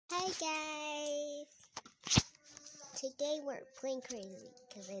Hi guys! Today we're playing crazy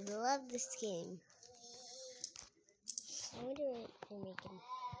because I love this game. I wonder what you're making.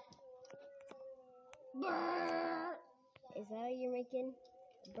 Brrr. Is that what you're making?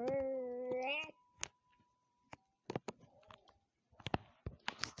 Brrr.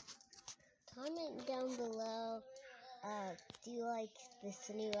 Comment down below. Do you like this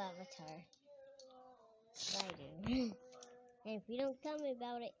new avatar? I do. And if you don't tell me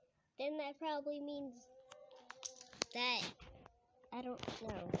about it, then that probably means that I don't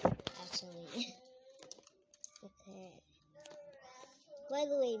know, actually. Okay. By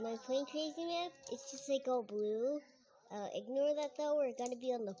the way, my Playing Crazy map, it's just like all blue. Ignore that though, we're gonna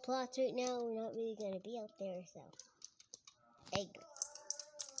be on the plots right now. We're not really gonna be out there, so. Egg.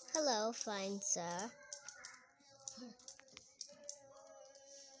 Hello, fine sir.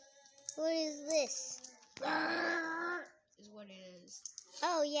 What is this? Is what it is.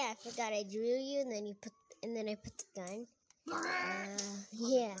 Oh yeah, I forgot I drew you, and then I put the gun.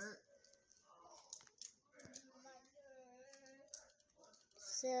 Yeah.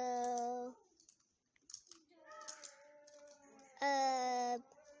 So,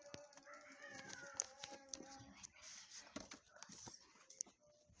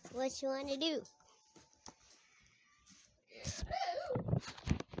 what you want to do?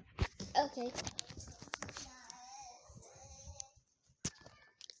 Okay.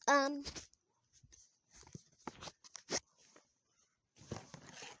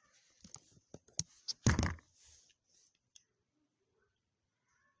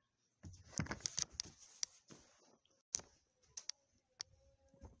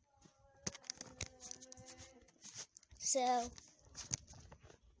 So,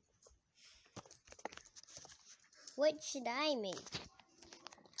 what should I make?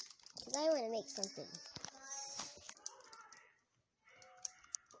 Because I want to make something.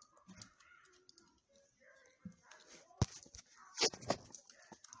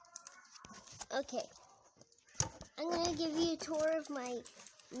 Okay. I'm going to give you a tour of my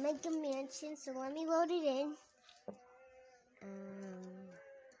Mega Mansion, so let me load it in.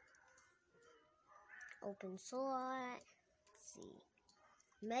 Open slot. Let's see.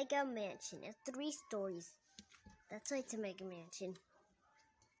 Mega Mansion. It's 3 stories. That's why it's a Mega Mansion.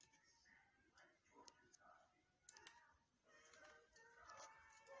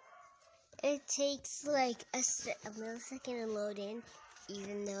 It takes like a millisecond to load in,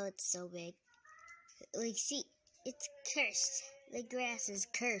 even though it's so big. Like, see, it's cursed. The grass is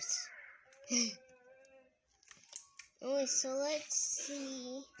cursed. Okay, so let's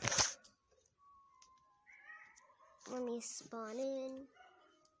see. Let me spawn in.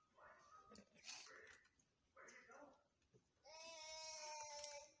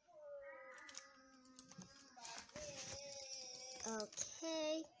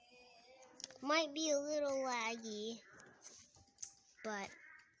 Okay. Might be a little laggy, but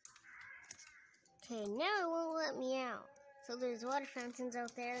okay, now it won't let me out. So there's water fountains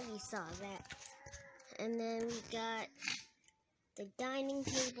out there, you saw that. And then we got the dining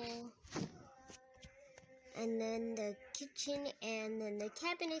table, and then the kitchen, and then the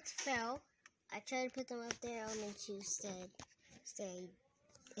cabinets fell. I tried to put them up there, I'll make you stay.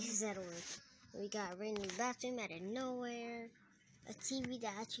 Is that a word? We got a brand new bathroom out of nowhere. A TV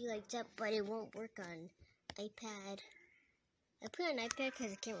that actually lights up, but it won't work on iPad. I put it on iPad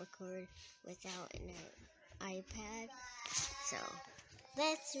because I can't record without an iPad. So,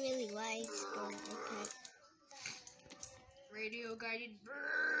 that's really why it's going on iPad. Radio guided.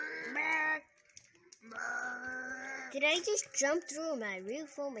 Did I just jump through my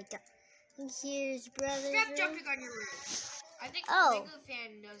roof? Oh my god. And here's brother's Stop room. jumping on your roof. I think Oh. Lego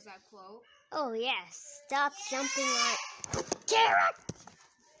fan knows that quote. Oh yes. Stop jumping on. Carrot!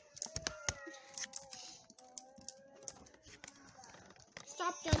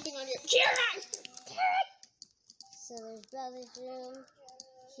 Stop jumping on your carrot! So there's brother's room.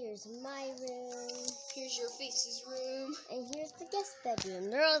 Here's my room. Here's your face's room. And here's the guest bedroom.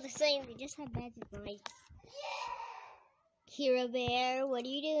 They're all the same. They just have magic lights. Hero Bear, what are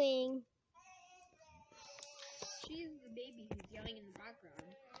you doing? She's the baby who's yelling in the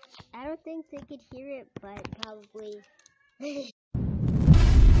background. I don't think they could hear it, but probably.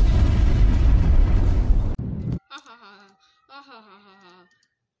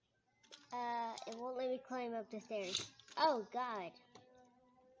 It won't let me climb up the stairs. Oh, God.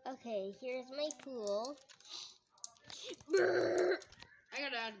 Okay, here's my pool. I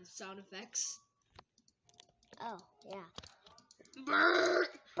gotta add the sound effects. Oh, yeah.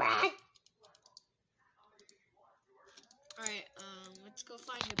 Alright, let's go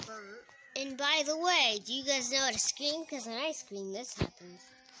find a BURT. And by the way, do you guys know how to scream? Because when I scream, this happens.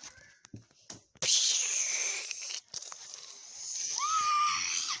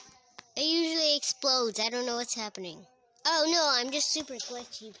 explodes. I don't know what's happening. Oh no, I'm just super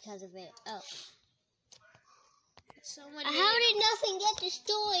glitchy because of it. Oh. How did nothing get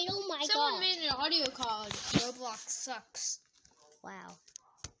destroyed? Oh my god. Someone made an audio called Roblox Sucks. Wow.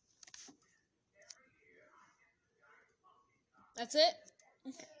 That's it?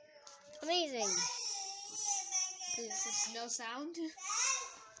 Amazing. There's just no sound.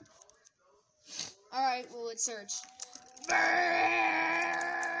 Alright, well, let's search.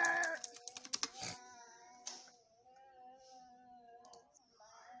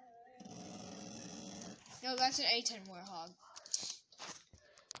 No, that's an A10 warthog.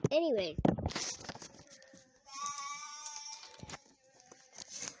 Anyway.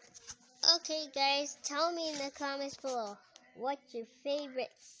 Okay, guys, tell me in the comments below, what's your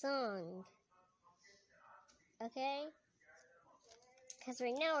favorite song? Okay? Because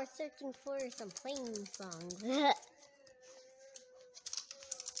right now we're searching for some playing songs.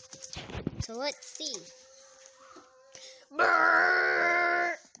 So let's see.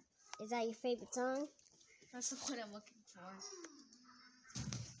 Is that your favorite song? That's the one I'm looking for.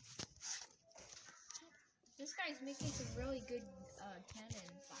 This guy's making some really good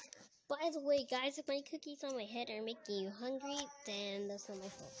cannon fire. By the way, guys, if my cookies on my head are making you hungry, then that's not my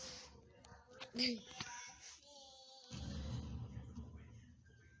fault.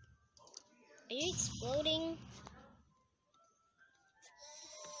 Are you exploding?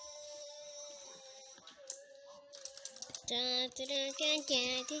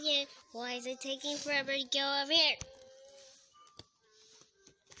 Why is it taking forever to go over here?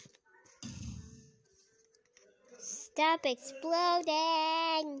 Stop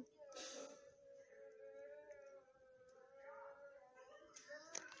exploding!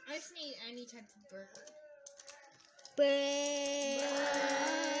 I just need any type of bird. BURT.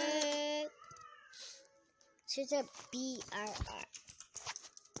 She's a BRR.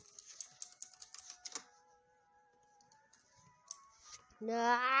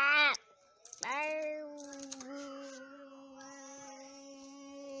 No.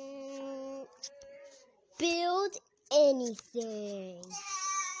 Build anything.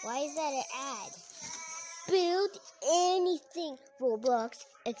 Why is that an ad? Build anything, Roblox,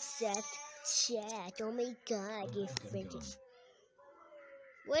 except chat. Oh my god, I get freaking.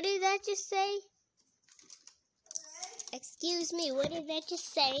 What did that just say? Excuse me, what did that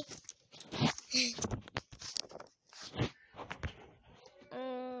just say?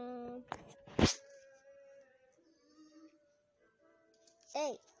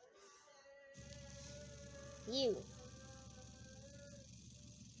 Hey. You.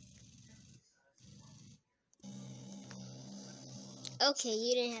 Okay,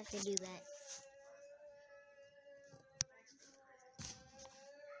 you didn't have to do that.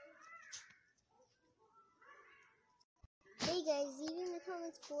 Hey guys, leave in the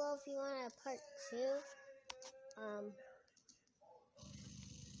comments below if you want a part 2.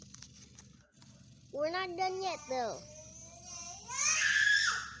 We're not done yet though.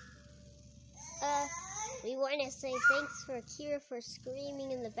 We want to say thanks for Kira for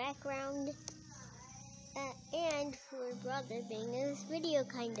screaming in the background. And for brother being in this video,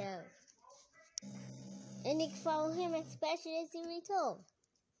 kind of. And you can follow him, especially as he already told.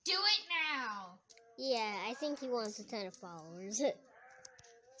 Do it now! Yeah, I think he wants a ton of followers.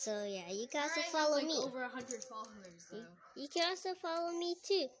 So yeah, you can also Alright, follow like me. Over 100 followers though. You can also follow me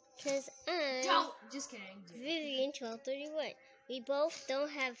too, cause I'm Don't! Just kidding. Vivian1231. We both don't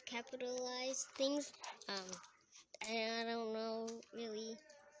have capitalized things. And I don't know really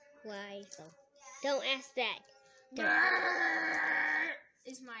why, so don't ask that.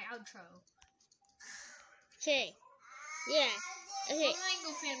 Is my outro. Okay. Yeah. Okay.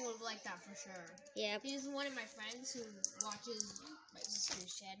 Mango fan would like that for sure. Yeah. He's one of my friends who watches my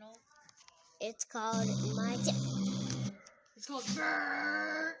sister's channel. It's called my. It's called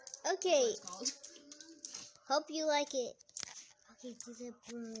BURT. Okay. That's what it's called. Hope you like it. Okay, do the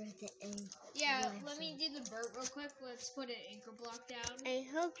BURT at the end. Yeah, let me do the BURT real quick. Let's put an anchor block down. I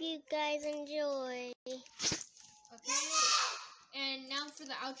hope you guys enjoy. Okay. And now for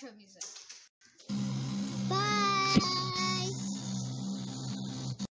the outro music.